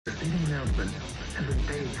The big announcement has been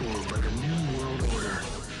paid for by the New World Order.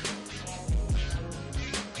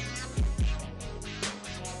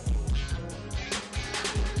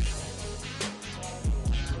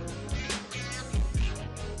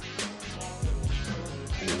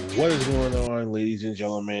 What is going on, ladies and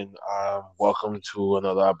gentlemen? Welcome to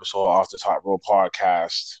another episode of the Top Row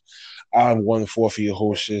Podcast. I'm one fourth of your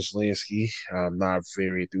host, Lansky. I'm not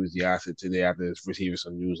very enthusiastic today after receiving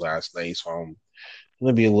some news last night, so I'm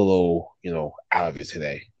gonna be a little, out of it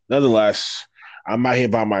today. Nonetheless, I'm not here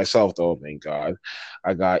by myself though, thank God.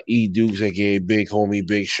 I got E Dukes, aka Big Homie,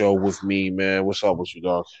 Big Show with me, man. What's up with you,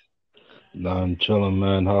 dog? Nah, I'm chilling,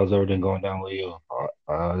 man. How's everything going down with you?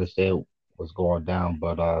 I said what's going down,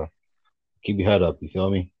 but keep your head up. You feel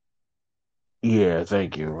me? Yeah,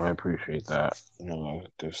 thank you. I appreciate that.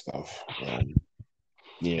 Good stuff.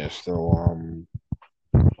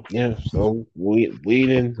 Yeah,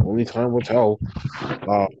 waiting. Only time will tell.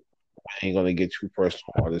 I ain't gonna get too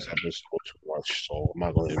personal on this episode too much, so I'm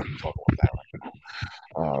not gonna even talk about that right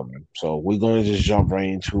now. So we're gonna just jump right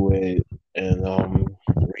into it and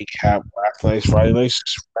recap last night's Friday night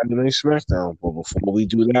Smackdown. But before we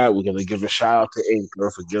do that, we're gonna give a shout out to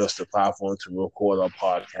Anchor for giving us the platform to record our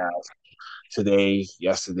podcast today,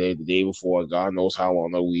 yesterday, the day before. God knows how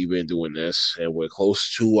long we've been doing this, and we're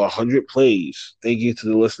close to 100 plays. Thank you to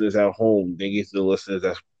the listeners at home. Thank you to the listeners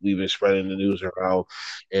that we've been spreading the news around,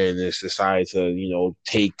 and it's decided to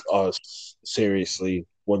take us seriously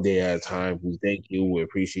one day at a time. We thank you. We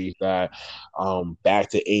appreciate that. Back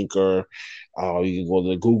to Anchor. You can go to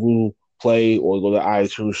the Google Play or go to the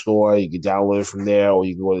iTunes Store. You can download it from there, or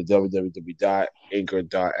you can go to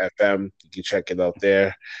www.anchor.fm. You can check it out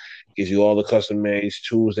there. Gives you all the custom made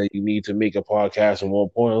tools that you need to make a podcast, and more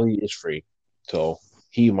importantly, it's free. So,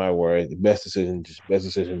 heed my word. The best decision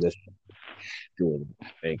that's doing.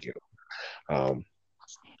 Thank you. Um,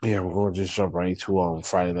 yeah, we're gonna just jump right into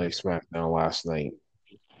Friday Night SmackDown last night.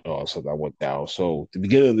 So that went down. So the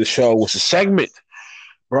beginning of the show was a segment.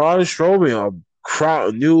 Braun Strowman,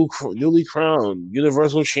 newly crowned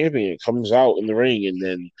Universal Champion, comes out in the ring, and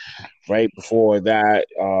then right before that,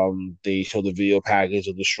 they showed the video package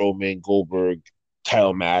of the Strowman Goldberg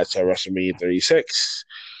title match at WrestleMania 36.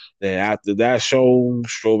 Then after that show,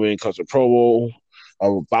 Strowman cuts a promo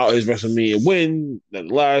about his WrestleMania win.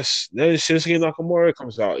 Nonetheless, then Shinsuke Nakamura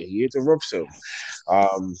comes out. He interrupts him.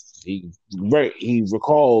 Um, he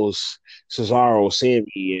recalls Cesaro, Sammy,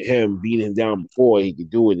 and him beating him down before he could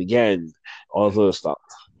do it again. All this other stuff.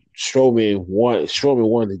 Strowman wanted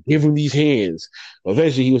to give him these hands.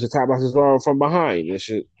 Eventually, he was attacked by Cesaro from behind, and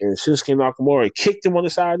Shinsuke Nakamura kicked him on the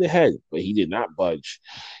side of the head, but he did not budge.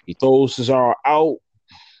 He throws Cesaro out.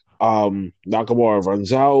 Nakamura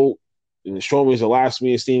runs out, and Strowman is the last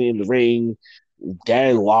man standing in the ring.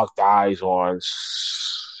 Then locked eyes on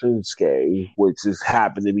Shinsuke, which just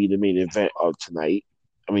happened to be the main event of tonight.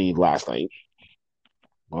 I mean, last night.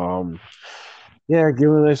 Um, yeah, give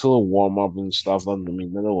it a nice little warm up and stuff.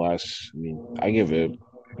 Nonetheless, I give it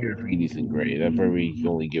a pretty decent grade. I probably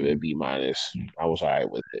only give it a B minus. I was alright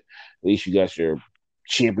with it. At least you got your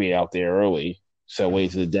champion out there early. So way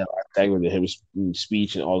to the deadline segment of him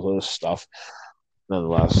speech and all this stuff.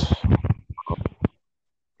 Nonetheless,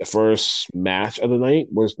 the first match of the night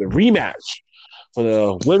was the rematch for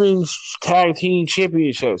the women's tag team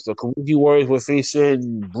championships. The Kabuki Warriors were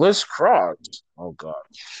facing Bliss Cross. Oh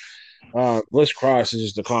God. Bliss Cross is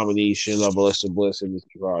just a combination of Alyssa Bliss and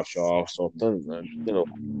Mr. Cross, y'all. So,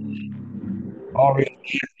 already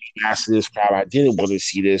after this crowd, I didn't want to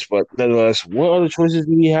see this, but nonetheless, what other choices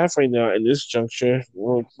do we have right now in this juncture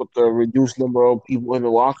with the reduced number of people in the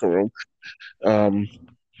locker room? Um,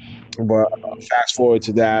 but fast forward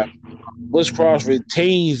to that, Bliss Cross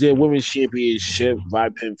retains their women's championship by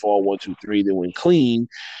pinfall 1, 2, 3. They went clean.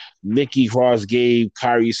 Nikki Cross gave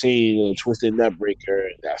Kyrie Sane a twisted nut breaker.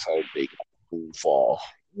 That's how they got fall.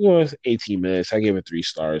 It's 18 minutes. I gave it 3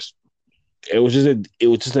 stars. It was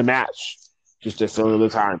just a match, just to fill in the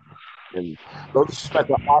time. And no disrespect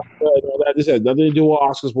to Oscar and all that. This had nothing to do with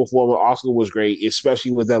Oscar's performance. Oscar was great,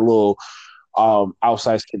 especially with that little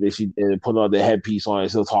outside skit that she did and put on the headpiece on and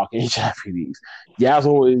still talking in Japanese. Yeah, that's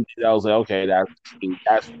what I was like, okay, that's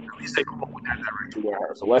at least they go with that direction with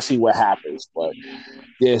her. So let's see what happens. But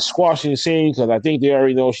they're squashing Sane because I think they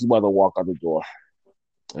already know she's about to walk out the door.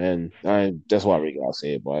 And that's what I really gotta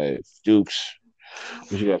say. But Dukes,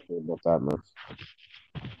 what you got to say about that, man?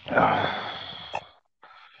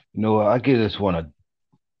 I give this one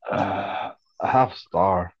a half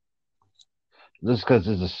star, just because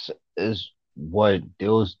is what it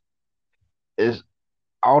was. Is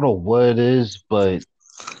I don't know what it is, but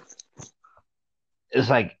it's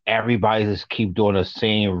like everybody just keep doing the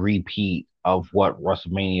same repeat of what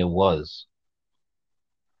WrestleMania was.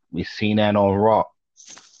 We seen that on Raw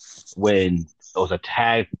when it was a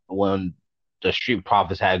tag when the Street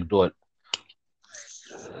Profits had to do it.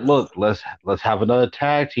 Look, let's have another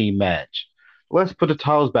tag team match. Let's put the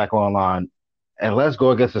titles back online and let's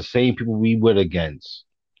go against the same people we went against.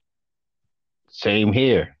 Same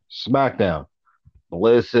here. SmackDown.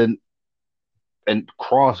 Bliss and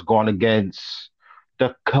Cross going against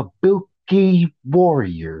the Kabuki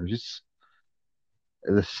Warriors.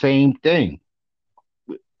 The same thing.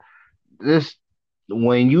 This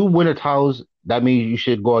when you win the titles, that means you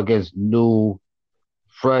should go against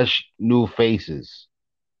fresh, new faces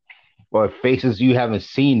or faces you haven't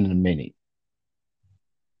seen in a minute.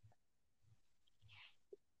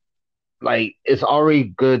 Like it's already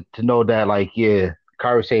good to know that, like, yeah,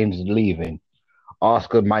 Kyrie Sane's is leaving.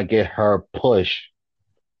 Oscar might get her push,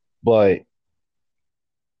 but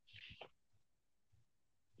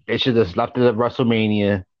they should have left it at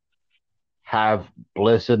WrestleMania. Have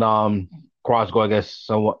Bliss and Cross go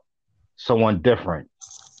against someone different.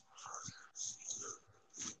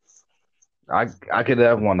 I give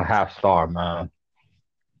that one a half star, man.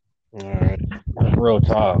 All right. Real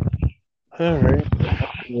talk. All right.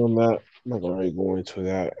 I'm not gonna really go into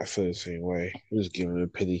that. I feel the same way. I'm just giving it a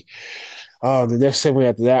pity. The next segment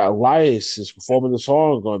after that, Elias is performing the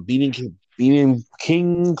song on beating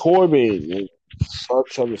King Corbin and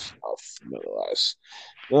such other stuff, nonetheless.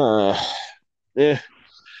 Yeah.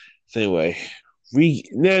 So anyway,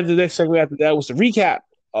 then the next segment after that was the recap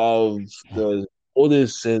of the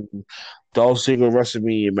Otis and Dolph Ziggler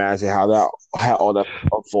WrestleMania match and how all that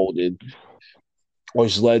unfolded,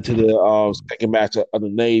 which led to the second match of the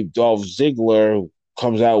name. Dolph Ziggler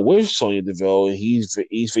comes out with Sonya Deville and he's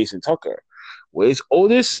facing Tucker. Where's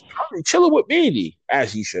Otis chilling with Mandy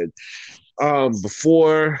as he should.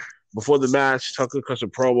 Before the match, Tucker cuts a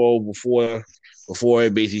promo before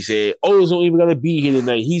it basically said, Otis don't even gotta be here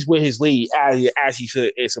tonight. He's with his lady as he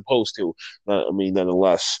should is supposed to.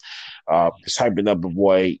 Nonetheless, just hyping up the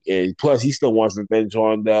boy, and plus he still wants revenge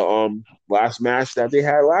on the last match that they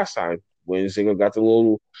had last time when Ziggler got the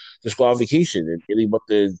little disqualification and really about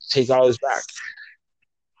to take all his back.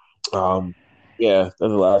 Yeah,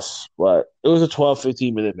 nonetheless, but it was a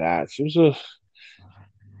 12-15 minute match. It was a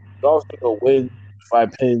Dolph Ziggler win by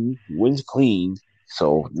pin, wins clean,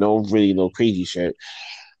 so no crazy shit.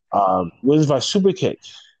 Wins by super kick.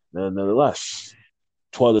 Nonetheless,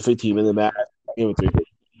 12 to 15 minute match. I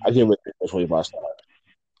give it 25 stars.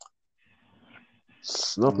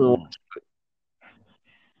 It's nothing. All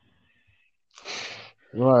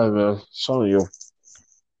right, man. Some of you.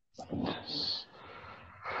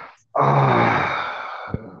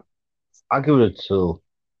 I'll give it a 2.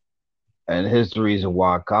 And here's the reason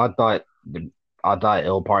why. I thought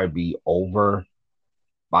it'll probably be over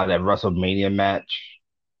by that WrestleMania match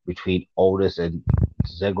between Otis and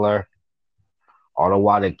Ziggler. I don't know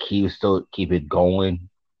why they still keep it going.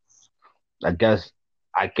 I guess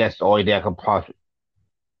the only thing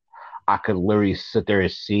I could literally sit there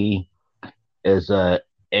and see is a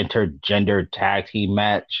intergender tag team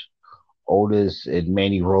match. Otis and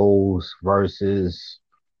Mandy Rose versus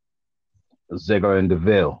Ziggler and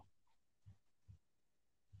Deville.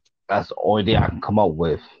 That's the only thing I can come up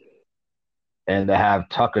with. And to have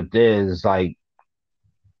Tucker there is like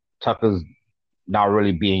Tucker's not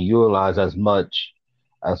really being utilized as much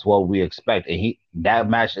as what we expect. And that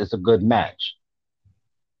match is a good match.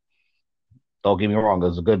 Don't get me wrong,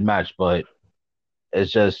 it's a good match, but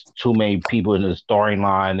it's just too many people in the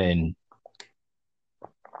storyline, and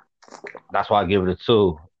that's why I give it a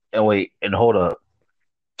 2. And wait, and hold up.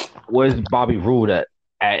 Where's Bobby Roode at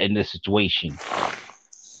in this situation?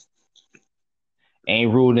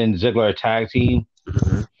 Ain't Roode and Ziggler a tag team?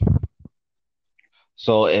 Mm-hmm.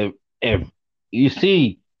 So if you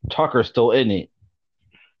see Tucker still in it,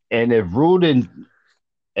 and if Roode and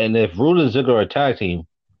Ziggler are a tag team,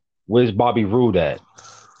 where's Bobby Roode at?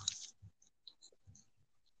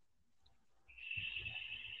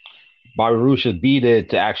 Bobby Roode should be there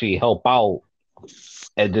to actually help out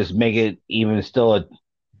and just make it even still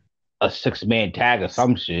a 6-man tag or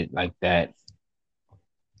some shit like that.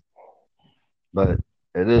 But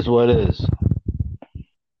it is what it is.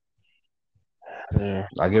 Yeah.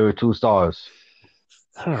 I give it 2 stars.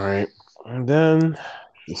 All right. And then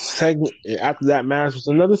the segment after that match was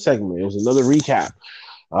another segment. It was another recap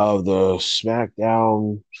of the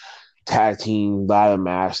SmackDown tag team ladder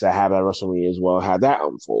match that happened at WrestleMania as well. How that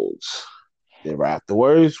unfolds. Then right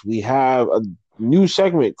afterwards, we have new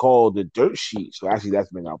segment called the Dirt Sheets. So actually, that's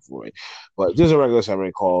been out for it, but there's a regular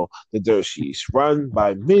segment called the Dirt Sheets, run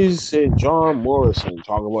by Miz and John Morrison,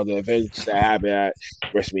 talking about the events that happened at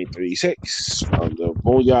WrestleMania 36, from the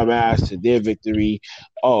Boneyard match to their victory.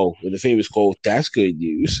 Oh, with the famous quote, "That's good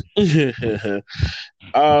news." These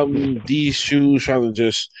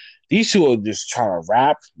two are just trying to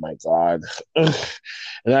rap. My God.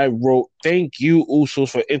 And I wrote, "Thank you,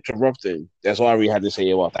 Usos, for interrupting." That's all I really had to say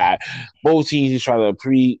about that. Both teams are trying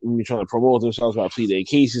to promote themselves by plead their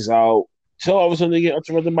cases out. So all of a sudden they get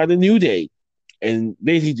interrupted by the New Day. And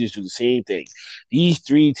basically just do the same thing. These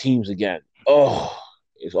three teams again. Oh,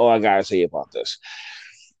 it's all I gotta say about this.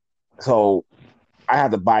 So I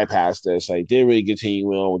had to bypass this. Like, they're really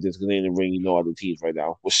continuing on with this because they didn't bring no other teams right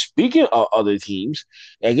now. Well, speaking of other teams,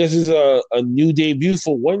 I guess it's a new debut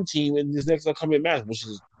for one team in this next upcoming match, which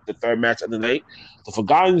is the third match of the night. The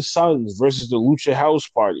Forgotten Sons versus the Lucha House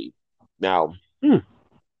Party. Now, I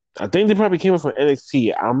think they probably came up from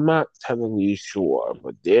NXT. I'm not technically sure,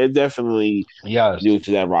 but they're definitely new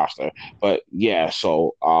to that roster. But yeah,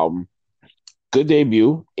 so good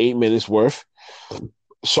debut, 8 minutes worth.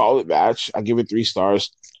 Solid match. I give it 3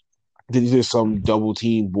 stars. Then there's some double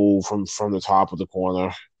team bull from the top of the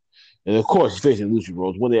corner. And of course, facing Lucha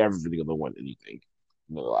Bros, when they ever really going to win anything,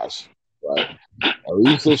 nonetheless. But at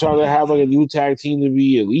least they're trying to have like a new tag team to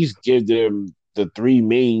be, at least give them the 3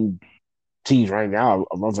 main teams right now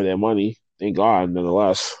a run for their money. Thank God,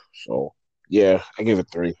 nonetheless. So, yeah, I give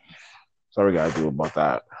it 3. Sorry, got to do about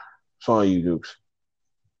that. It's on you, Dukes.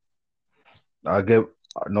 I'll give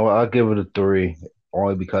it a 3,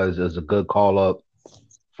 only because it's a good call up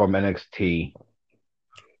from NXT.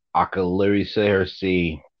 I could literally sit here and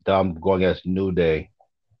see them going against New Day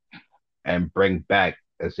and bring back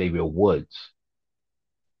Xavier Woods.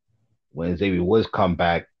 When Xavier Woods come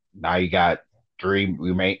back, now you got 3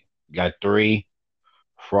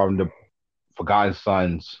 from the Forgotten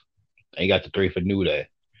Sons, and you got the 3 for New Day,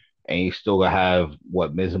 and you still gonna have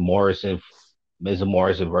Miz and Morrison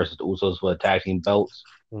versus the Usos for the tag team belts.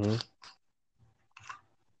 Mm-hmm.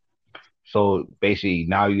 So basically,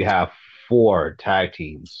 now you have 4 tag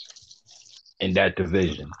teams in that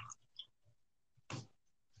division.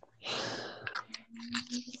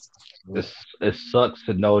 It sucks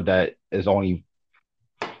to know that it's only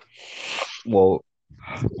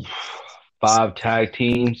 5 tag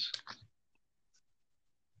teams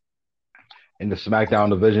in the Smackdown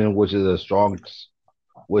division, which is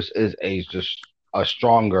just a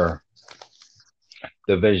stronger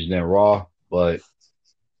division than Raw. But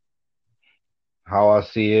how I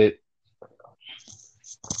see it,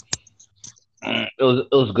 it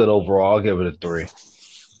was good overall. I'll give it a 3.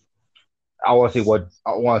 I want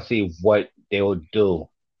to see what they will do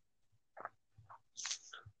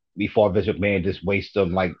before Vince McMahon just wastes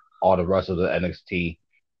them like all the rest of the NXT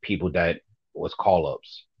people that was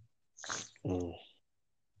call-ups. All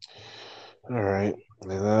right.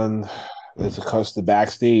 And then there's a cuts to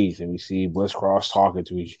backstage, and we see Bliss Cross talking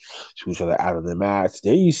to each other out of the match.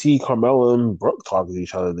 Then you see Carmella and Brooke talking to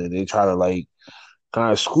each other. Then they try to like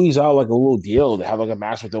kind of squeeze out like a little deal to have like a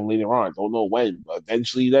match with them later on. Don't know when, but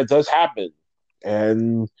eventually that does happen.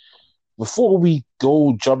 And before we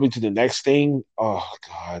go jump into the next thing, oh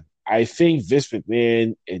God, I think Vince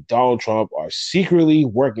McMahon and Donald Trump are secretly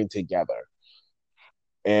working together.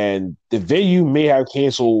 And the venue may have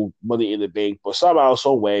canceled Money in the Bank, but somehow,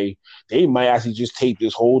 some way, they might actually just take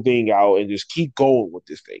this whole thing out and just keep going with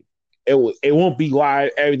this thing. It won't be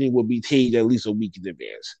live. Everything will be taped at least a week in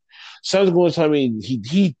advance. Someone's going to tell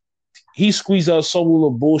me he squeezed out some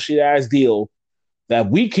little bullshit ass deal that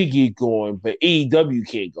we could get going, but AEW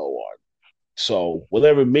can't go on. So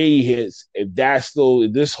whatever May hits, if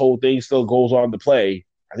this whole thing still goes on to play,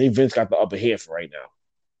 I think Vince got the upper hand for right now.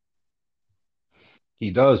 He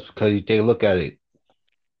does, because you take a look at it.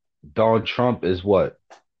 Donald Trump is what?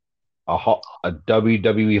 A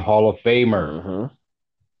WWE Hall of Famer. Mm-hmm.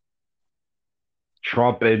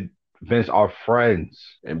 Trump and Vince are friends.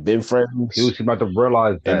 And been friends. People seem not to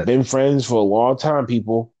realize that. And been friends for a long time,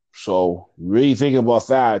 people. So really think about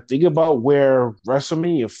that. Think about where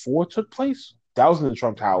WrestleMania 4 took place. That was in the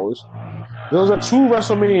Trump Towers. There was 2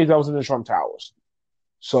 WrestleManias that was in the Trump Towers.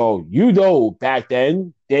 So back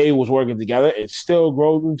then they was working together and still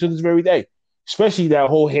growing to this very day. Especially that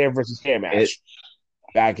whole hair versus hair match.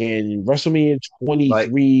 Back in WrestleMania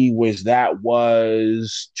 23 was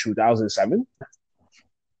 2007.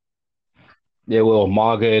 Yeah, well,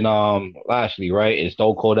 Maga and Lashley, right? And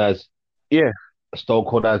Stone Cold as the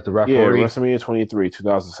referee. Yeah, WrestleMania 23,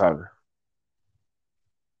 2007.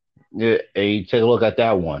 Yeah, and you take a look at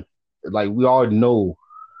that one. Like we all knew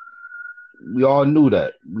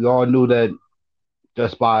that. We all knew that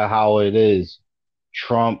just by how it is,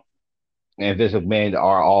 Trump and Vince McMahon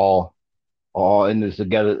are all in this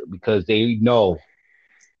together because they know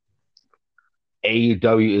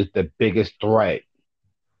AEW is the biggest threat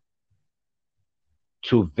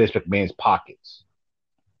to Vince McMahon's pockets.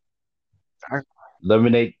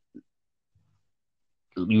 Eliminate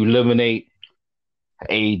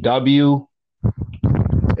AEW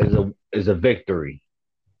is a victory.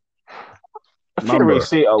 I can't really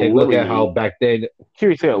say take a look at eliminate. how back then. Can't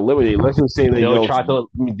really say eliminate. Let's just say that try to.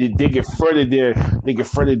 they get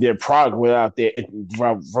further their product without their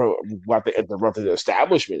interrupting the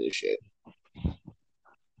establishment and shit.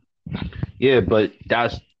 Yeah, but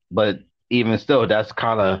even still, that's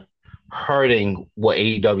kind of hurting what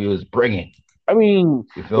AEW is bringing. I mean,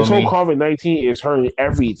 this whole COVID-19 is hurting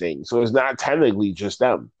everything, so it's not technically just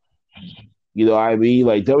them. You know what I mean?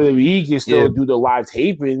 Like WWE can still do the live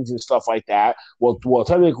tapings and stuff like that. Well,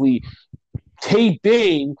 technically,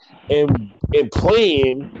 taping and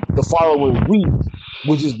playing the following week,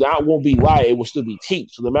 which is not won't be live, it will still be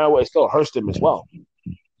taped. So no matter what, it still hurts them as well.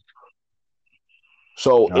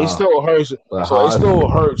 So it still hurts. So it still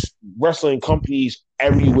hurts wrestling companies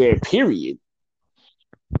everywhere. Period.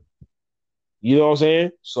 You know what I'm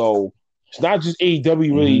saying? So it's not just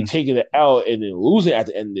AEW really taking the L and then losing at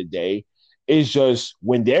the end of the day. It's just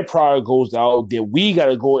when their product goes out, then we got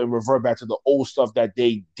to go and revert back to the old stuff that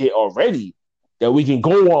they did already that we can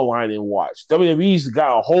go online and watch. WWE's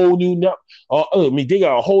got a whole new network. They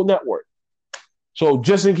got a whole network. So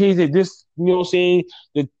just in case they just, you know what I'm saying,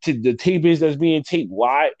 the tapings that's being taped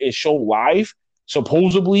live and shown live,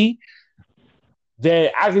 supposedly, then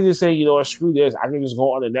I can just say, you know what, screw this. I can just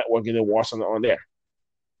go on the network and then watch something on there.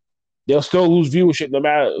 They'll still lose viewership no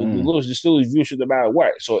matter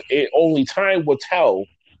what. So only time will tell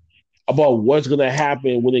about what's going to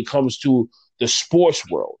happen when it comes to the sports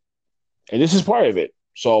world, and this is part of it.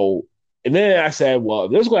 So, and then I said, well,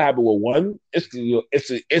 this is going to happen with one. It's going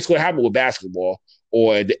to happen with basketball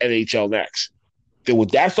or the NHL next. Then when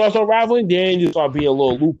that starts unraveling, then you start being a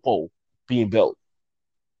little loophole being built.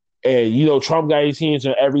 And you know, Trump got his hands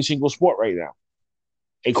in every single sport right now,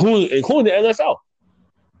 including the NFL.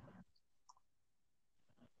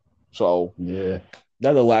 So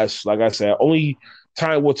nonetheless, like I said, only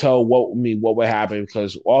time will tell what would happen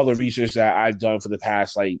because all the research that I've done for the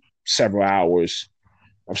past like several hours,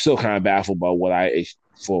 I'm still kind of baffled by what I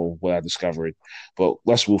discovered. But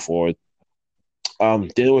let's move forward. Then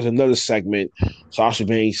there was another segment. Sasha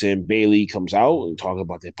Banks and Bayley comes out and talk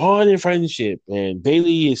about their bond and friendship. And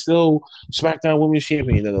Bayley is still SmackDown Women's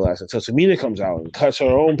Champion nonetheless until Tamina comes out and cuts her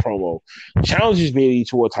own promo, challenges Bayley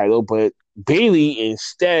to a title, but Bayley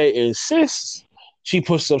instead insists she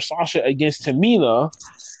puts up Sasha against Tamina,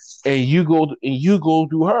 and you go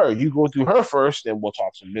through her. You go through her first, then we'll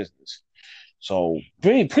talk some business. So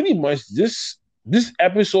pretty much this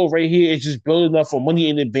episode right here is just building up for Money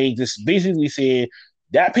in the Bank. Just basically saying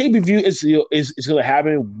that pay-per-view is going to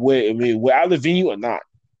happen without the venue or not.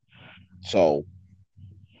 So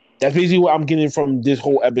that's basically what I'm getting from this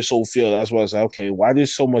whole episode feel. That's why I was like, okay, why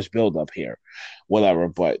there's so much build up here? Whatever,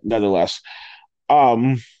 but nonetheless.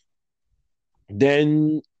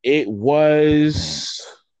 Then it was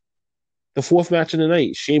the fourth match of the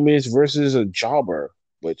night, Sheamus versus a jobber,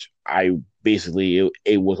 which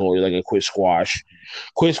it was only like a quick squash.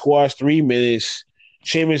 3 minutes.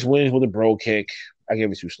 Sheamus wins with a bro kick. I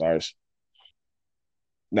gave it 2 stars.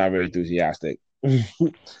 Not very enthusiastic.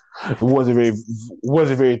 wasn't very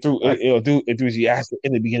enthusiastic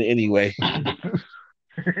in the beginning anyway.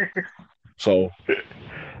 So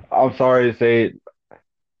I'm sorry to say it.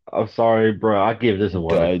 I'm sorry, bro. I give this a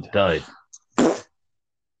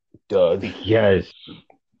dud. Yes.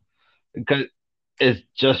 Because it's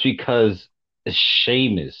just because it's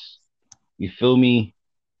Sheamus. You feel me?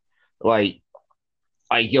 Like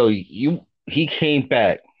yo, he came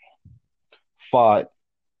back, fought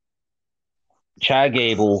Chad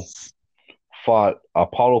Gable, fought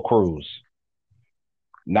Apollo Crews.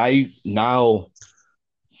 Now you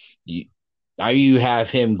have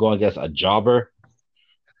him going against a jobber.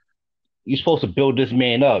 You're supposed to build this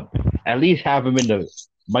man up. At least have him in the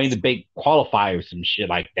Money in the Bank qualifier, some shit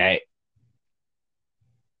like that.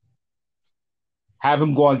 Have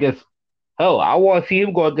him go against. Hell, I want to see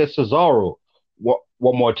him go against Cesaro one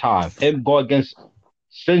more time. Him go against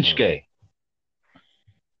Shinsuke.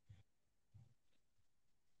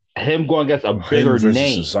 Him going against a bigger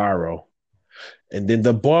name. Cesaro. And then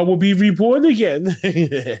the bar will be reborn again.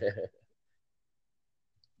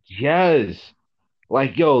 Yes.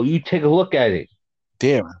 Like, yo, you take a look at it.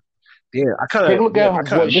 Damn. Yeah, Take a look I at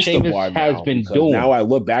kind what of miss the Sheamus bar has now been because now doing. I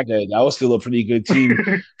look back at it, that was still a pretty good team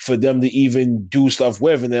for them to even do stuff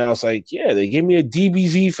with. And then I was like, yeah, they gave me a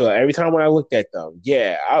DBZ for every time when I looked at them.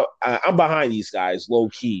 Yeah, I'm behind these guys, low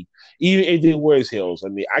key. Even if they were his heels. I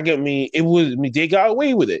mean, they got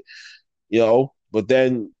away with it, But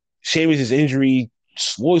then Sheamus' injury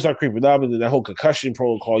slowly started creeping up, and then that whole concussion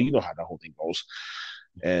protocol, you know how that whole thing goes.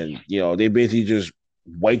 And they basically just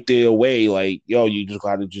wiped it away. Like, you just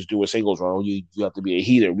got to just do a singles run. You have to be a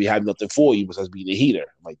heater. We have nothing for you besides being a heater.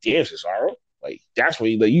 I'm like, damn, Cesaro. Like, that's what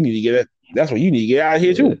you need to get it. That's what you need to get out of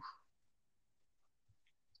here Yeah, too.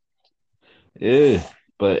 yeah.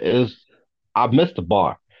 But I missed the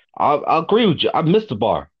bar. I agree with you. I missed the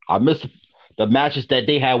bar. I missed the matches that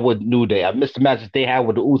they had with New Day. I missed the matches they had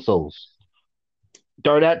with the Usos.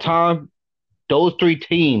 During that time, those three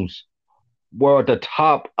teams were at the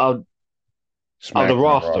top of the SmackDown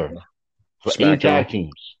roster roster. for any SmackDown. tag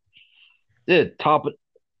teams. Yeah, top of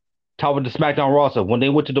the SmackDown roster when they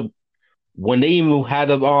even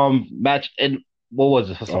had a match in what was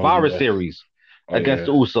it, for Oh Survivor yeah. Series Oh against yeah.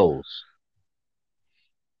 the Usos.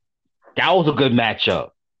 That was a good matchup.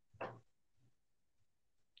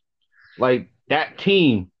 Like that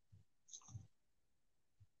team,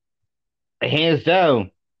 hands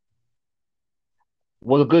down,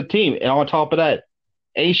 was a good team. And on top of that,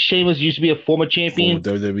 Ace Sheamus used to be a former Former champion.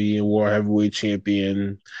 WWE and World Heavyweight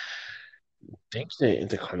Champion. Thanks to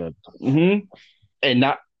Intercontinental. Mm-hmm. And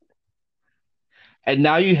not and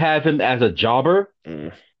now you have him as a jobber.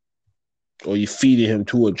 Or you feeding him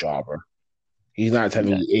to a jobber. He's not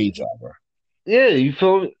technically a jobber. Yeah, you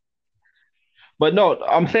feel me? But no,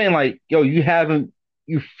 I'm saying like, yo, you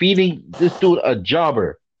feeding this dude a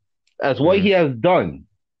jobber. That's what he has done.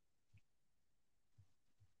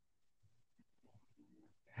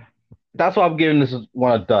 That's why I'm giving this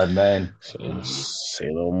one a dud, man. Say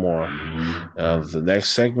no more. The next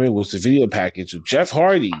segment was the video package of Jeff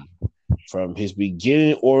Hardy from his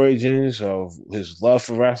beginning origins of his love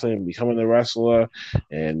for wrestling and becoming a wrestler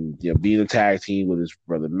and being a tag team with his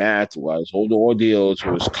brother Matt while his whole ordeal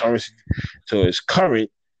to his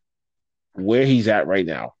current where he's at right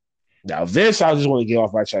now. Now, this I just want to get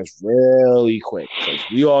off my chest really quick because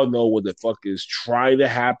we all know what the fuck is trying to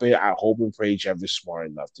happen. I hope and pray Jeff is smart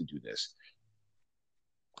enough to do this.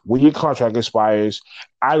 When your contract expires,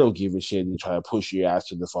 I don't give a shit if you try to push your ass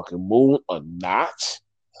to the fucking moon or not.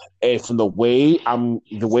 And from the way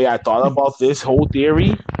I thought about this whole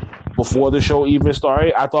theory before the show even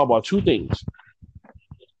started, I thought about two things.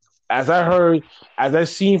 As I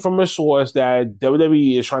seen from a source that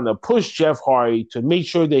WWE is trying to push Jeff Hardy to make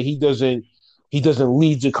sure that he doesn't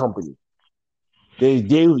leave the company.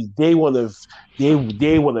 They want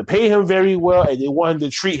to pay him very well and they want him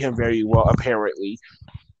to treat him very well apparently.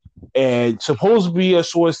 And supposed to be a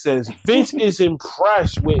source says Vince is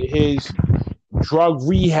impressed with his drug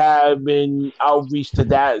rehab and outreach to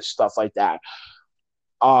that and stuff like that.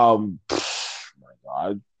 My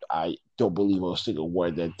God, I don't believe a single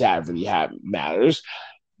word that really matters.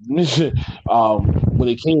 When it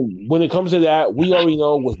comes to that, we already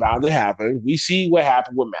know what's bound to happen. We see what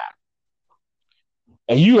happened with Matt.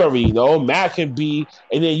 And you already know Matt can be,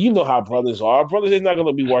 and then you know how brothers are. Brothers is not going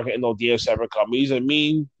to be working in no damn separate companies. I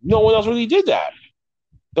mean, no one else really did that.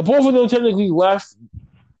 The both of them technically left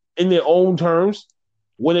in their own terms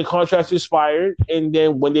when the contracts expired, and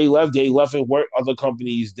then when they left and worked other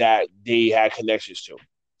companies that they had connections to,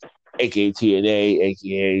 aka TNA,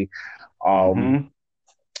 aka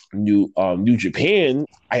New Japan.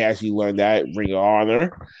 I actually learned that Ring of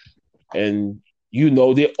Honor, and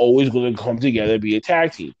they're always going to come together and be a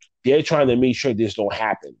tag team. They're trying to make sure this don't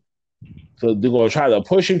happen. So they're going to try to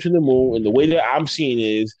push him to the moon. And the way that I'm seeing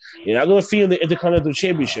is, they're not going to feed him the Intercontinental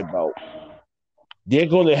Championship belt. They're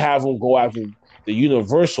going to have him go after the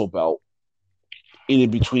Universal belt, either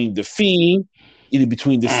between the Fiend,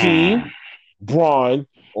 Braun,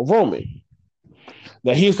 or Roman.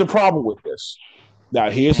 Now, here's the problem with this.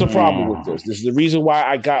 This is the reason why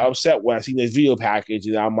I got upset when I seen this video package,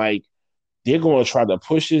 and I'm like, they're going to try to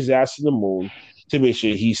push his ass to the moon to make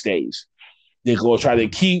sure he stays. They're going to try to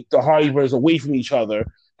keep the Hardy brothers away from each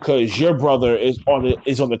other because your brother is on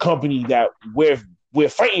the company that we're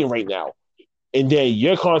fighting right now, and then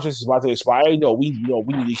your contract is about to expire. No, we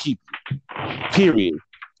need to keep you. Period.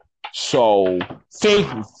 So fake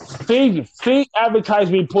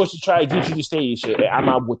advertisement push to try to get you to stay and shit. I'm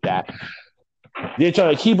not with that. They're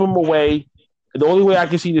trying to keep him away. The only way I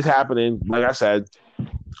can see this happening, like I said,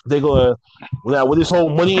 they're gonna with this whole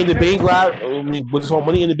Money in the Bank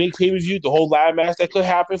pay-per-view, the whole live match that could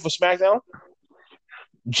happen for SmackDown.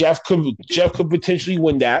 Jeff could potentially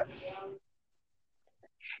win that.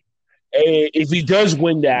 And if he does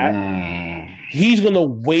win that, Mm. he's gonna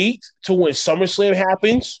wait till when SummerSlam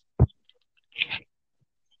happens,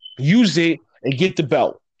 use it, and get the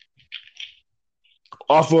belt.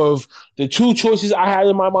 Off of the two choices I had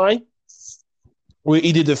in my mind were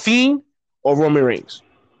either The Fiend or Roman Reigns.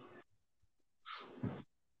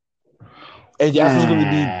 And that's what's going to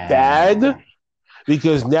be bad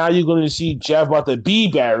because now you're going to see Jeff about to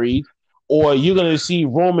be buried, or you're going to see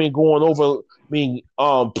Roman going over,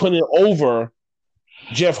 putting over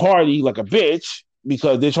Jeff Hardy like a bitch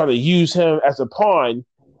because they're trying to use him as a pawn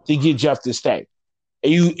to get Jeff to stay.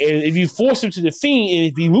 And if you force him to the Fiend,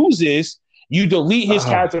 and if he loses, you delete his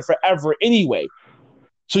character forever anyway.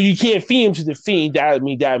 So you can't feed him to the Fiend. That's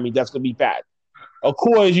going to be bad. Of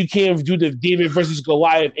course, you can't do the David versus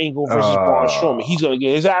Goliath angle versus Braun Strowman. He's going to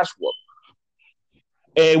get his ass whooped.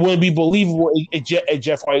 And it wouldn't be believable if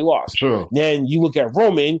Jeff Hardy lost. True. Then you look at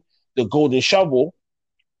Roman, the Golden Shovel,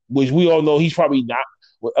 which we all know he's probably not,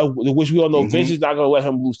 which we all know Vince is not going to let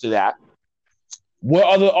him lose to that. What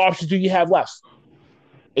other options do you have left?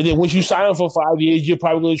 And then once you sign him for 5 years, you're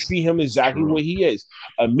probably going to treat him exactly what he is.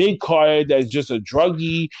 A mid-card that's just a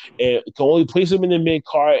druggie and can only place him in the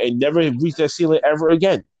mid-card and never reach that ceiling ever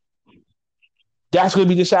again. That's going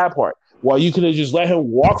to be the sad part. While you could have just let him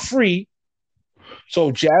walk free.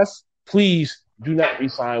 So, Jeff, please do not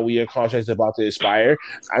resign when your contract is about to expire.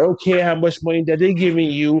 I don't care how much money that they're giving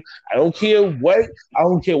you. I don't care what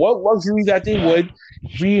luxury that they would.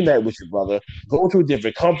 Reunite with your brother. Go to a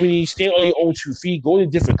different company. Stand on your own 2 feet. Go to a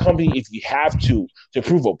different company if you have to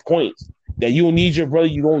prove a point that you don't need your brother.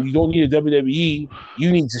 You don't need a WWE.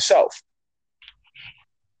 You need yourself.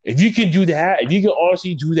 If you can do that, if you can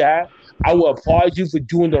honestly do that, I will applaud you for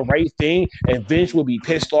doing the right thing, and Vince will be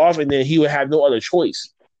pissed off, and then he would have no other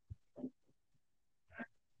choice.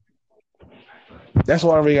 That's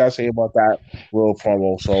what I really got to say about that real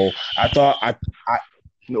promo. So I thought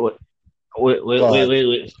Wait.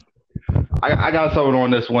 I got something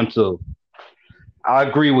on this one too. I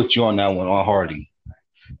agree with you on that one on Hardy,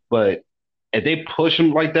 but if they push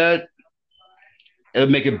him like that, it'll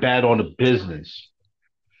make it bad on the business.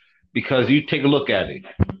 Because you take a look at it.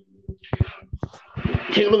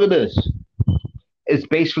 Take a look at this. It's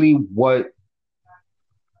basically what,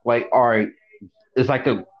 like, all right, it's like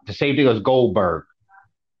the same thing as Goldberg.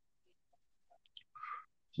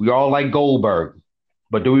 We all like Goldberg,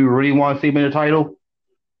 but do we really want to see him in the title?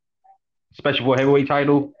 Especially for a heavyweight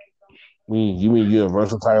title? You mean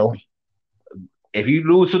Universal title? If you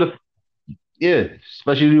lose to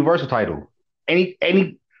especially the Universal title. Any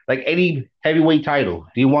heavyweight title.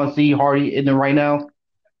 Do you want to see Hardy in there right now?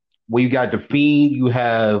 Well, you got The Fiend, you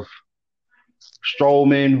have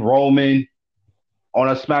Strowman, Roman on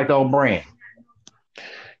a SmackDown brand.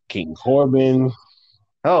 King Corbin.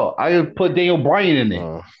 Oh, I could put Daniel Bryan in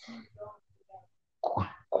there.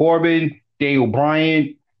 Corbin, Daniel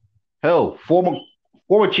Bryan. Hell, former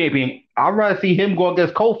champion. I'd rather see him go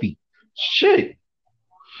against Kofi. Shit.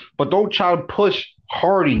 But don't try to push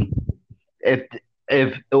Hardy. If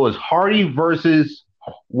it was Hardy versus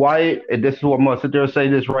Wyatt, and this is what I'm going to sit there and say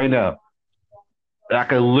this right now. I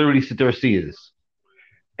can literally sit there and see this.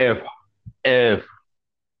 If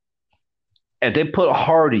they put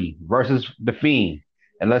Hardy versus The Fiend,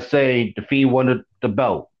 and let's say The Fiend won the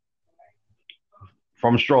belt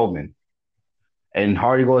from Strowman, and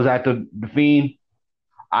Hardy goes after The Fiend,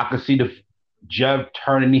 I could see Jeff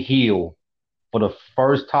turning the heel for the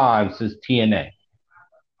first time since TNA.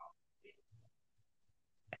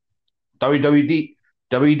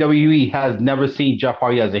 WWE has never seen Jeff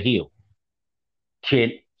Hardy as a heel.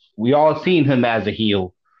 We all seen him as a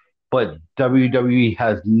heel, but WWE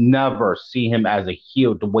has never seen him as a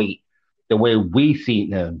heel the way we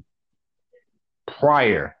seen him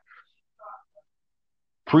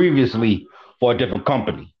previously for a different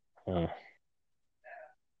company.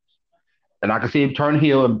 And I can see him turn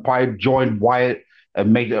heel and probably join Wyatt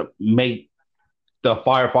and make the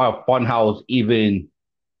Firefly Funhouse even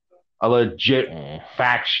a legit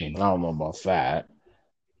faction. I don't know about that.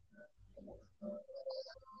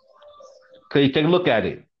 Cause you take a look at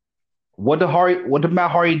it. What did Matt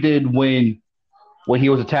Hardy did when he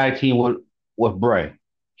was a tag team with Bray?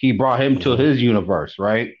 He brought him to his universe,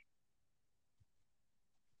 right?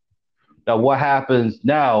 Now what happens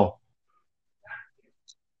now?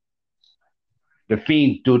 The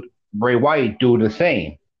Fiend Bray Wyatt do the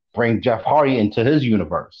same. Bring Jeff Hardy into his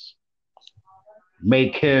universe.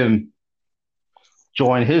 Make him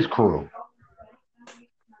join his crew.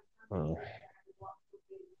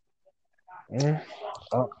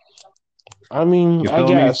 I mean, I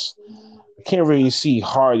guess I can't really see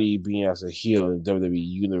Hardy being as a heel in the WWE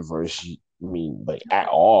universe. I mean, mean, like at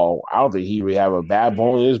all. I don't think he really have a bad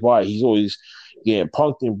bone in his body. He's always getting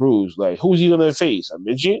punked and bruised. Like, who's he gonna face? A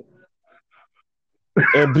midget?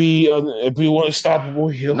 And be one unstoppable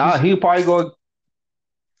Nah, heels. he probably go.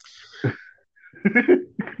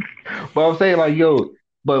 But I'm saying like, yo,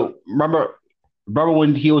 but remember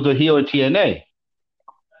when he was a heel in TNA?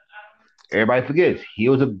 Everybody forgets he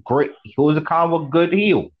was a kind of a good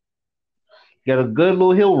heel. He had a good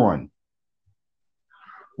little heel run.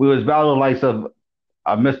 We was battling likes of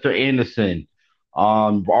Mr. Anderson,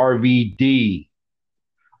 RVD,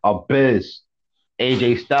 Abyss,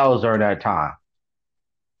 AJ Styles during that time.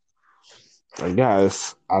 I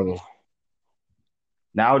guess I don't.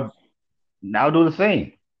 Now, now do the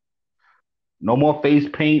same. No more face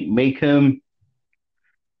paint. Make him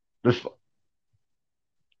just all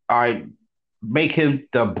right. Make him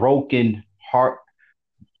the broken heart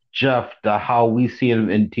Jeff. The how we see him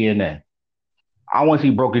in TNA. I want to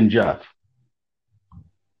see broken Jeff.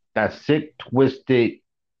 That sick, twisted.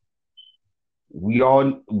 We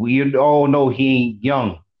all know he ain't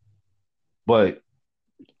young, but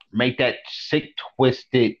make that sick,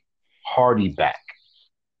 twisted Hardy back.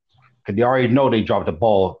 Because they already know they dropped the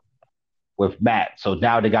ball with Matt. So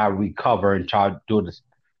now they got to recover and try to do this,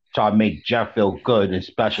 try to make Jeff feel good and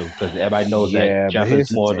special because everybody knows that Yeah, but Jeff here's is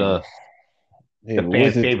the more thing. the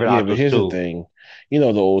fan favorite out But of those here's the two. thing. You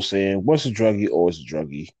know the old saying, "What's a druggie? Always a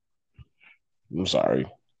druggie." I'm sorry.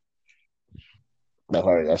 That's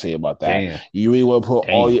all I gotta say about that. Damn, You really want to put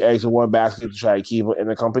all damn. your eggs in one basket to try to keep him in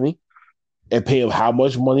the company and pay him how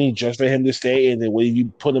much money just for him to stay, and then when you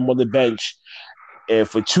put him on the bench, and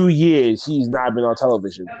for 2 years he's not been on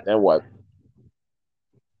television, then what?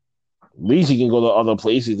 At least he can go to other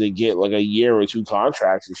places and get like a year or two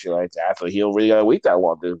contracts and shit like that. So he don't really gotta wait that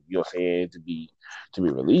long to saying to be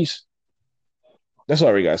released. That's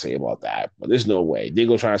all we gotta say about that. But there's no way they're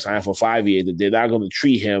gonna try to sign for 5 years. They're not gonna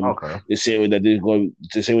treat him Okay. the same way that they're going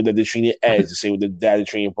the same way that they're treating Edge, the same way that they're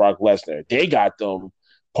treating Brock Lesnar. They got them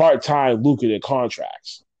part-time lucrative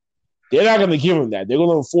contracts. They're not gonna give him that. They're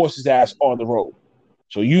gonna force his ass on the road.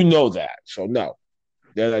 So you know that. So no.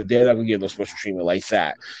 They're not gonna give no special treatment like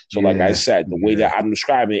that. So, like I Yeah, said, the way yeah. that I'm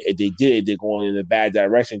describing it, if they did it, they're going in a bad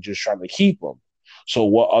direction, just trying to keep him. So,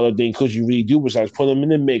 what other thing could you really do besides put him in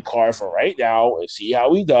the mid card for right now and see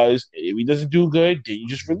how he does? And if he doesn't do good, then you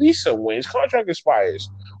just release him when his contract expires,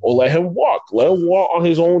 or let him walk. Let him walk on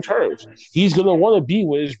his own terms. He's gonna want to be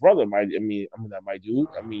with his brother. Not my dude. You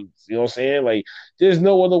know what I'm saying? Like, there's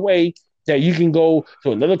no other way that you can go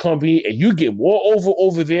to another company and you get more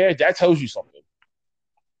over there. That tells you something.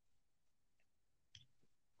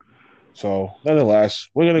 So, nonetheless,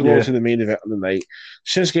 we're going to go Yeah. to the main event of the night.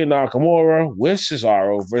 Shinsuke Nakamura with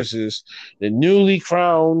Cesaro versus the newly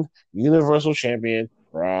crowned Universal Champion,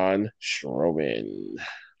 Braun Strowman.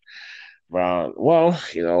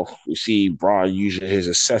 We see Braun using his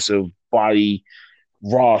excessive body,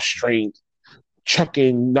 raw strength,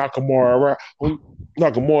 chucking Nakamura.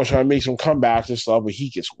 Nakamura trying to make some comebacks and stuff, but he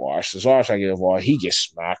gets washed. Cesaro trying to get involved. He gets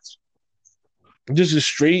smacked. Just a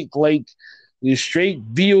straight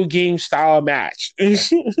video game style match.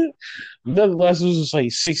 Nonetheless, it was just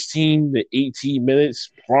like 16 to 18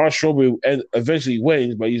 minutes. Braun Strowman eventually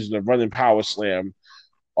wins by using a running power slam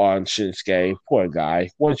on Shinsuke. Poor guy.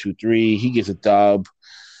 1, 2, 3. He gets a dub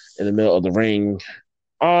in the middle of the ring.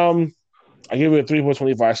 I give it a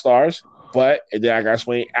 3.25 stars, but and then I got to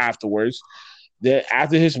explain afterwards. Then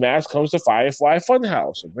after his match comes the Firefly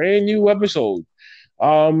Funhouse, a brand new episode.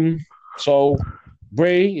 So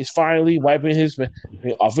Bray is finally wiping his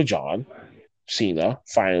off of John Cena,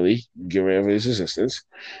 finally get rid of his assistance.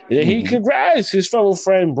 And then he congrats his fellow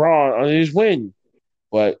friend Braun on his win,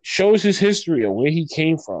 but shows his history of where he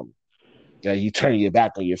came from. That you turn your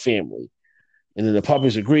back on your family. And then the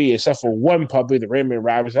puppets agree, except for one puppet, the Raymond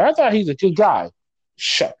Rabbit. I thought he's a good guy.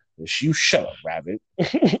 You shut up, Rabbit.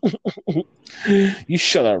 You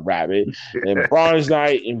shut up, Rabbit. And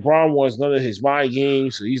Braun wants none of his mind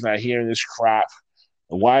games, so he's not hearing this crap.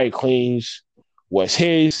 And Wyatt claims was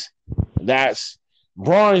his. That's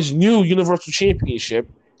Braun's new Universal Championship.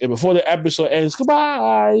 And before the episode ends,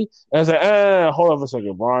 goodbye. And I was like, hold on a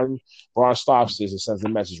second. Braun stops this and sends the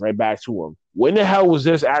message right back to him. When the hell was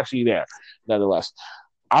this actually there? Nonetheless,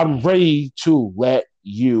 I'm ready to let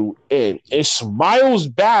you in. It smiles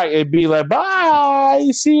back and be like, bye,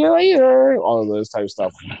 see you later. All of those type of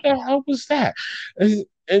stuff. What the hell was that?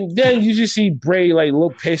 And then you just see Bray like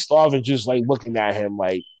look pissed off and just like looking at him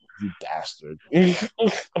like, you bastard.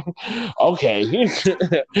 Okay. And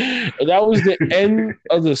that was the end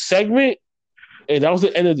of the segment. And that was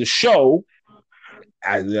the end of the show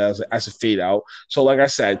as a fade out. So like I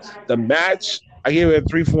said, the match, I gave it a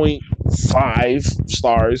 3.5 5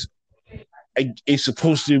 stars. It's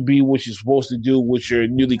supposed to be what you're supposed to do with your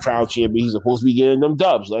newly crowned champion. He's supposed to be getting them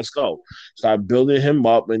dubs. Let's go. Start building him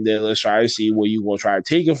up, and then let's try to see where you're going to try to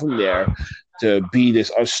take him from there to be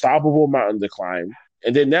this unstoppable mountain to climb.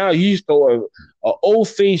 And then now you throw a old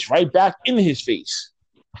face right back in his face.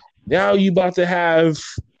 Now you about to have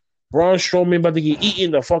Braun Strowman about to get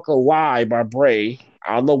eaten the fuck alive by Bray.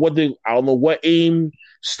 I don't know what aim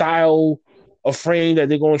style of frame that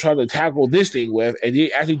they're going to try to tackle this thing with. And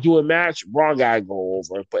they actually do a match, Braun gotta go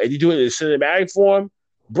over. But if you do it in cinematic form,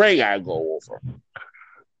 Bray gotta go over.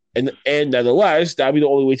 And nonetheless, that'd be the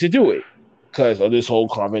only way to do it because of this whole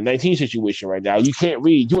COVID-19 situation right now. You can't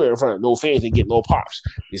really do it in front of no fans and get no pops.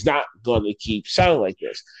 It's not going to keep sounding like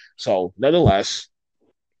this. So, nonetheless,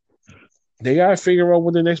 they got to figure out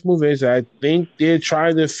what the next move is. I think they're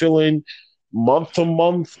trying to fill in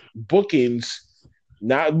month-to-month bookings,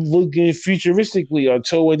 not looking futuristically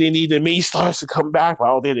until when they need the main stars to come back. But I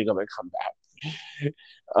don't think they're going to come back.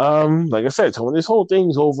 Like I said, so when this whole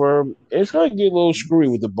thing's over, it's going to get a little screwy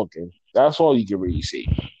with the booking. That's all you can really see.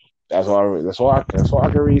 That's all I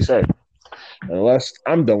can really say. Unless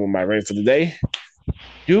I'm done with my rant for the day.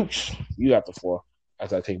 Dukes, you got the floor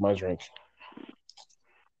as I take my drink.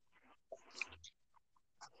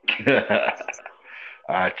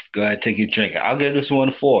 All right, go ahead, take your drink. I'll give this one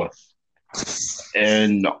a 4.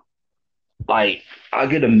 And I'll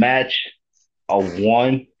get a match a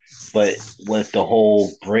 1, but with the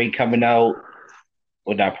whole Bray coming out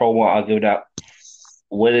with that promo, I'll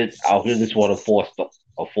give this one a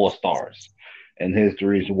 4 stars. And here's the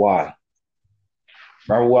reason why.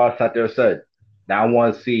 Remember what I sat there and said? Now I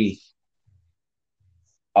want to see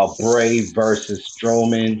a Bray versus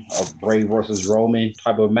Strowman, a Bray versus Roman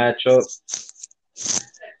type of matchup.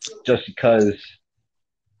 Just because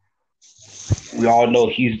we all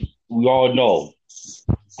know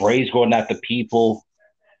Bray's going after people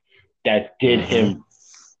that did him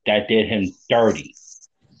dirty.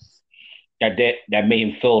 That made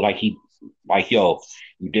him feel like yo,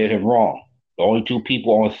 you did him wrong. The only 2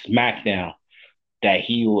 people on Smackdown that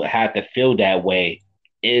he would have to feel that way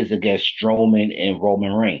is against Strowman and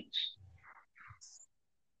Roman Reigns.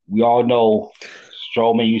 We all know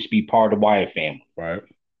Strowman used to be part of the Wyatt family. Right.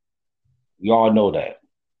 We all know that.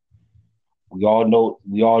 We all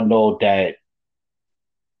know that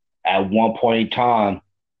at one point in time,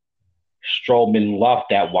 Strowman left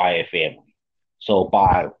that Wyatt family. So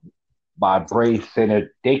by Bray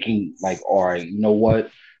Center thinking like, all right, you know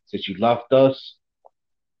what? Since you left us,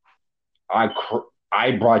 I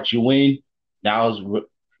brought you in. Now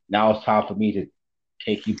it's time for me to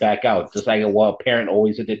take you back out. Just like what a parent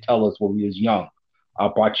always had to tell us when we was young. I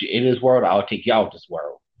brought you in this world. I'll take you out this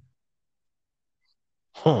world.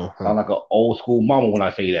 Sound like an old school mama when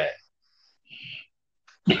I say that.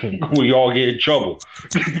 We all get in trouble.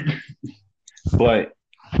 But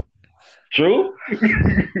true.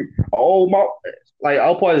 Old mom, like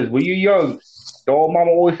I'll put this. When you're young,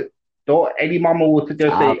 any mama will sit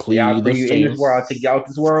there and say, I'll bring you in this world, I'll take you out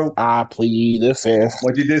this world. I plead the fifth.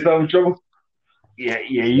 Once you did something trouble? Yeah,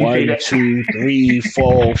 you 1, say that. 2, 3,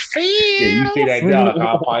 4. Yeah, you say that now.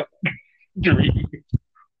 I'll probably 3.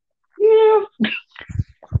 Yeah.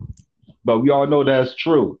 But we all know that's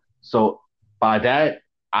true. So by that,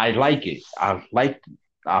 I like it. I'd like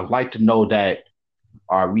to know that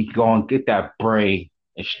we going to get that Bray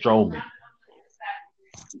and Strowman.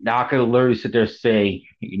 Now I can literally sit there and say,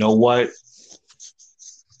 you know what?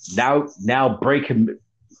 Now Bray can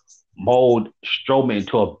mold Strowman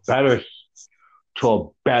into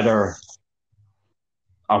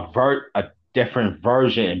a different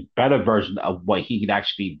version and better version of what he can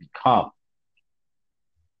actually become.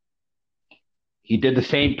 He did the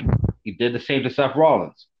same to Seth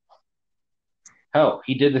Rollins. Hell,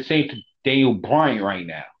 he did the same to Daniel Bryan right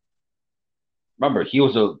now. Remember, he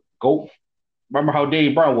was a GOAT. Remember how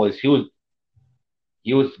Daniel Bryan was? He was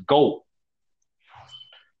GOAT.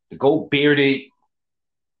 The GOAT bearded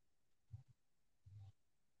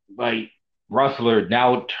wrestler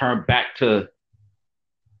now turned back to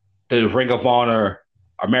the Ring of Honor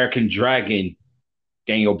American Dragon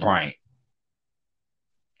Daniel Bryan.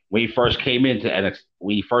 When he first came in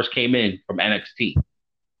from NXT.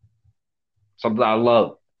 Something I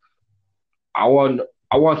love. I want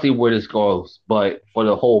to see where this goes, but for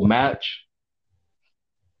the whole match,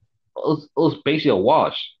 it was basically a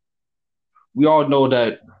wash. We all know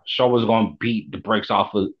that Shaw was going to beat the brakes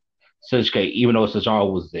off of Shinsuke, even though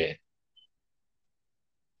Cesaro was there.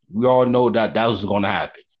 We all know that was going to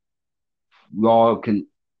happen. We all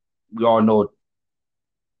know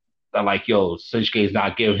that Shinsuke is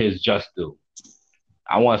not giving his just due.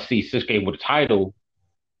 I want to see Shinsuke with the title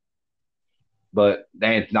but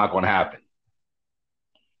that's not going to happen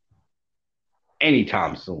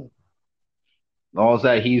anytime soon. Long as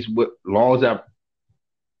that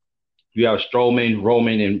you have Strowman,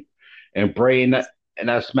 Roman, and Bray in that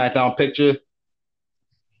SmackDown picture,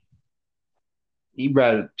 he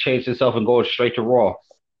better change himself and go straight to Raw.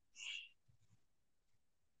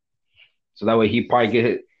 So that way he probably get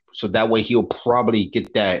it. So that way he'll probably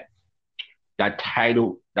get that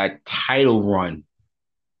title run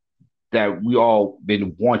that we all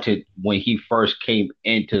been wanted when he first came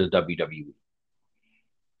into the WWE.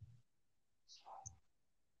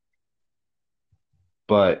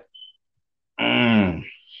 But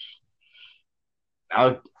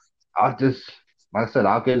I'll I'll just like I said,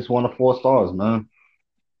 I'll get this 1 to 4 stars, man.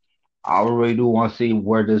 I really do want to see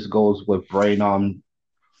where this goes with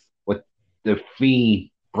with the Fiend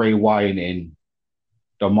Bray Wyatt and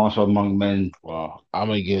the Monster Among Men Well, I'm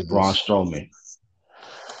gonna give Braun this. Strowman.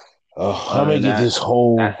 I'm gonna give this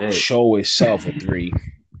whole it. show itself a 3.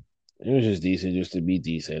 It was just decent, just to be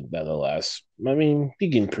decent, nonetheless. I mean, you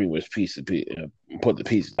can pretty much put the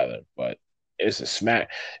pieces together, but it's a Smackdown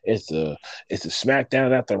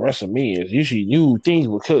after WrestleMania. Usually, new things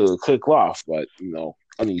will click off, but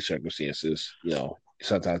under these circumstances,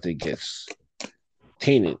 sometimes it gets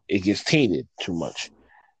tainted. It gets tainted too much.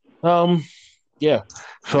 Yeah.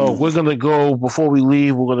 So we're gonna go before we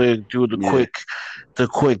leave. We're gonna do the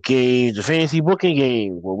quick game, the fantasy booking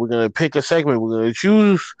game, where we're gonna pick a segment. We're gonna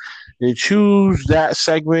choose that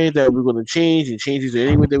segment that we're gonna change it to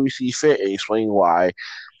any way that we see fit and explain why.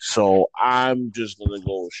 So I'm just gonna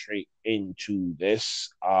go straight into this.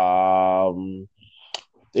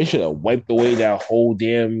 They should have wiped away that whole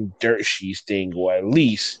damn dirt sheets thing, or at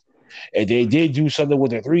least if they did do something with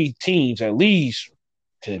the 3 teams, at least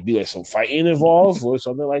could it be like some fighting involved or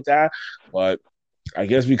something like that? But I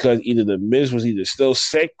guess because either the Miz was still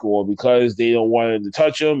sick or because they don't want to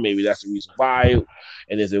touch him, maybe that's the reason why.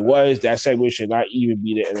 And if it was, that segment should not even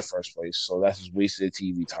be there in the first place. So that's just wasted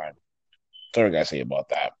TV time. That's all I gotta say about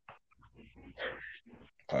that.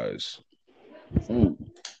 Because,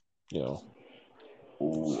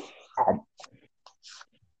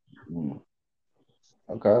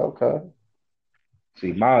 Okay.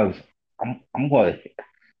 See, mine's I'm going.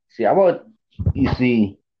 See, I want. You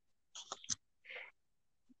see,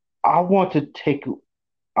 I want to take.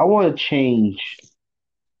 I want to change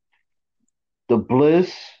the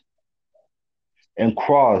Bliss and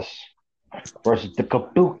Cross versus the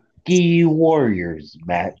Kabuki Warriors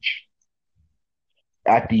match.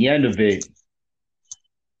 At the end of it,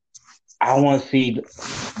 I want to see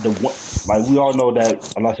the like we all know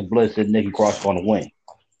that Alexa Bliss and Nikki Cross are going to win,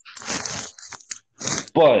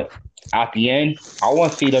 but at the end, I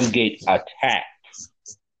want to see them get attacked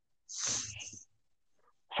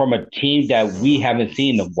from a team that we haven't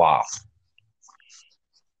seen in a while.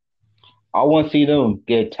 I want to see them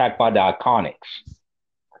get attacked by the Iconics.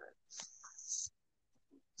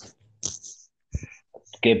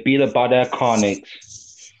 Get beat up by the Iconics,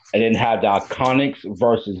 and then have the Iconics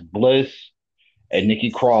versus Bliss and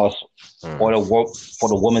Nikki Cross for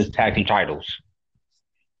the women's tag team titles.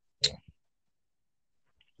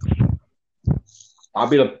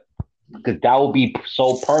 Because that would be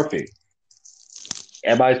so perfect.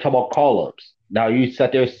 Everybody's talking about call-ups. Now you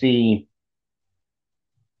sat there seeing,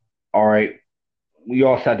 all right, we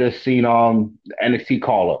all sat there seeing the NXT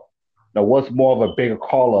call-up. Now what's more of a bigger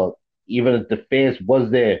call-up, even if the fans was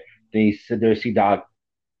there, they sit there see the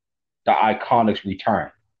Iconics return.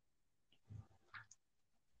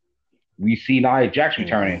 We see Nia Jax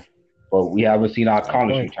returning, but we haven't seen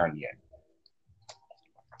Iconics return yet.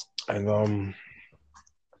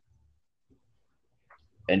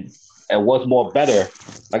 And what's more better,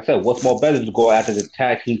 like I said, what's more better to go after the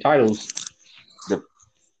tag team titles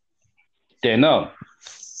than a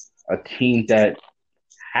team that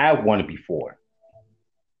have won it before.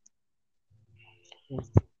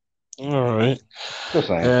 All right.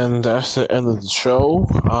 And that's the end of the show.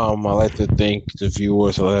 I'd like to thank the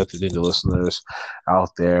viewers. I'd like to thank the listeners out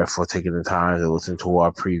there for taking the time to listen to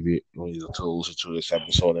our listen to this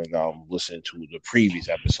episode and listen to the previous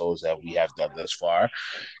episodes that we have done thus far.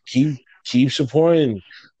 Keep supporting,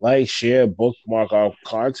 like, share, bookmark our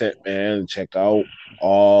content, man. Check out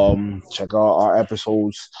our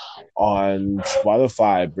episodes on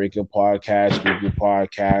Spotify, Breaker Podcast, Google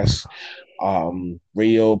Podcasts,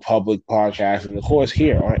 Radio Public Podcast, and of course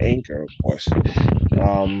here on Anchor, of course.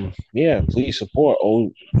 Please support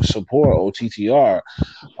OTTR,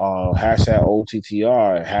 hashtag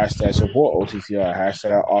OTTR, hashtag support OTTR,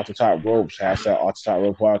 hashtag Off the Top Ropes, hashtag Off the Top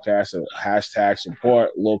Rope Podcast, and hashtag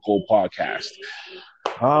support local podcast.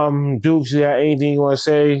 Dukes, you got anything you want to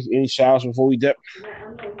say? Any shouts before we dip?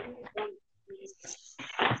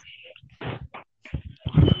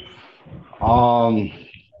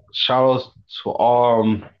 Shout outs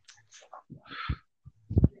to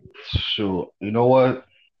shoot. You know what?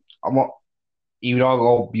 I'm gonna even though I'm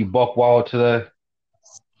gonna be buck wild today.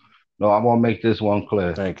 No, I'm gonna make this one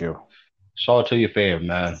clear. Thank you. Shout out to your fam,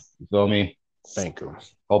 man. You feel me? Thank you.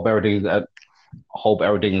 Hope everything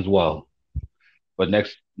is well. But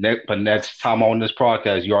next time on this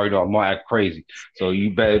podcast, you already know I'm gonna act crazy. So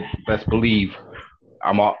you best believe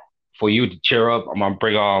I'm up for you to cheer up. I'm gonna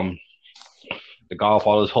bring the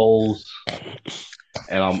Godfather's holes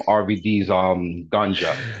and RVD's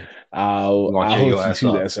ganja. I'll hold you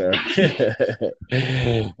to that, sir.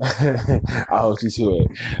 I'll hold you to it.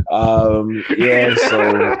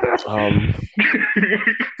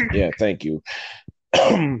 Yeah, thank you.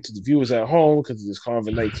 To the viewers at home, because of this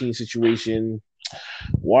COVID-19 situation,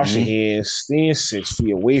 wash your hands, stand 6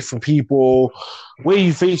 feet away from people, wear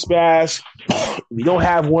your face mask. If you don't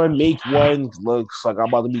have one, make one. Looks like I'm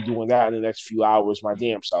about to be doing that in the next few hours, my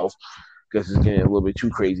damn self, because it's getting a little bit too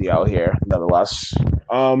crazy out here, nonetheless.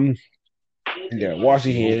 Wash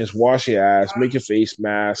your hands, wash your ass, make your face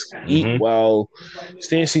mask, eat well,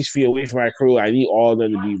 stand 6 feet away from my crew. I need all of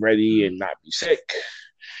them to be ready and not be sick.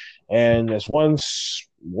 And as one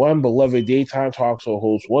beloved daytime talk show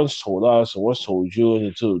host once told us, and once told you,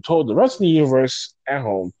 and told the rest of the universe at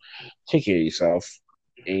home, take care of yourself.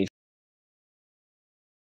 And